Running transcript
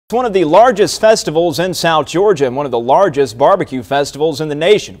It's one of the largest festivals in South Georgia and one of the largest barbecue festivals in the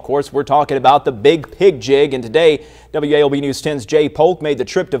nation. Of course, we're talking about the Big Pig Jig, and today WALB News 10's Polk made the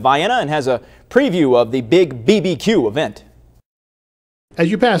trip to Vienna and has a preview of the big BBQ event. As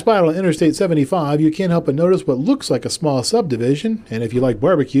you pass by on Interstate 75, you can't help but notice what looks like a small subdivision, and if you like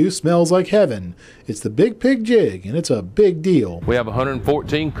barbecue, smells like heaven. It's the Big Pig Jig, and it's a big deal. We have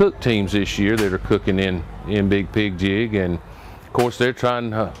 114 cook teams this year that are cooking in Big Pig Jig, and of course they're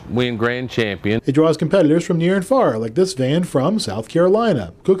trying to win grand champion. It draws competitors from near and far, like this van from South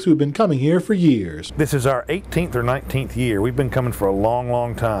Carolina, cooks who've been coming here for years. This is our 18th or 19th year. We've been coming for a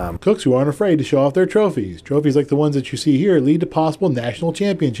long time. Cooks who aren't afraid to show off their trophies. Trophies like the ones that you see here lead to possible national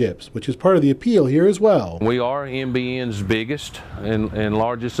championships, which is part of the appeal here as well. We are MBN's biggest and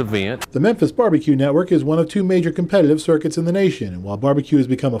largest event. The Memphis Barbecue Network is one of two major competitive circuits in the nation, and while barbecue has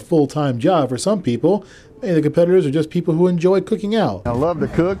become a full-time job for some people, many of the competitors are just people who enjoy cooking out. I love to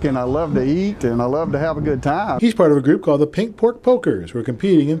cook, and I love to eat, and I love to have a good time. He's part of a group called the Pink Pork Pokers, who are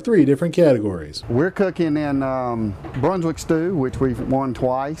competing in 3 different categories. We're cooking in Brunswick stew, which we've won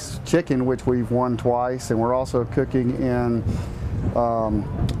twice, chicken, which we've won twice, and we're also cooking in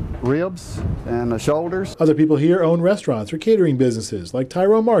ribs and the shoulders. Other people here own restaurants or catering businesses, like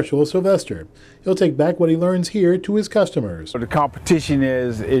Tyrone Marshall of Sylvester. He'll take back what he learns here to his customers. The competition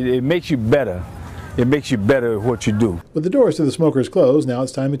it makes you better. It makes you better at what you do. With the doors to the smokers closed, now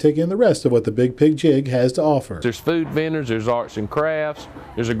it's time to take in the rest of what the Big Pig Jig has to offer. There's food vendors, there's arts and crafts,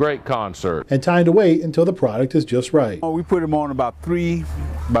 there's a great concert. And time to wait until the product is just right. We put them on about 3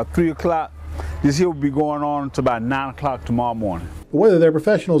 o'clock. This here will be going on until about 9 o'clock tomorrow morning. But whether they're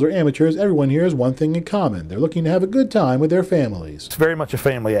professionals or amateurs, everyone here has one thing in common. They're looking to have a good time with their families. It's very much a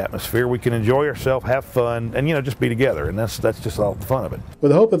family atmosphere. We can enjoy ourselves, have fun, and just be together, and that's just all the fun of it.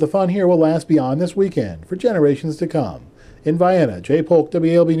 With the hope that the fun here will last beyond this weekend for generations to come. In Vienna, Polk,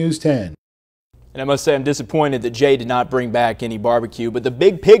 WALB News 10. And I must say I'm disappointed that Jay did not bring back any barbecue, but the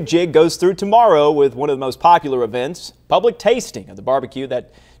Big Pig Jig goes through tomorrow with one of the most popular events, public tasting of the barbecue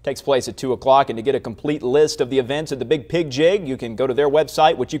that takes place at 2 o'clock. And to get a complete list of the events at the Big Pig Jig, you can go to their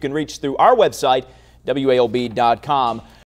website, which you can reach through our website, WALB.com.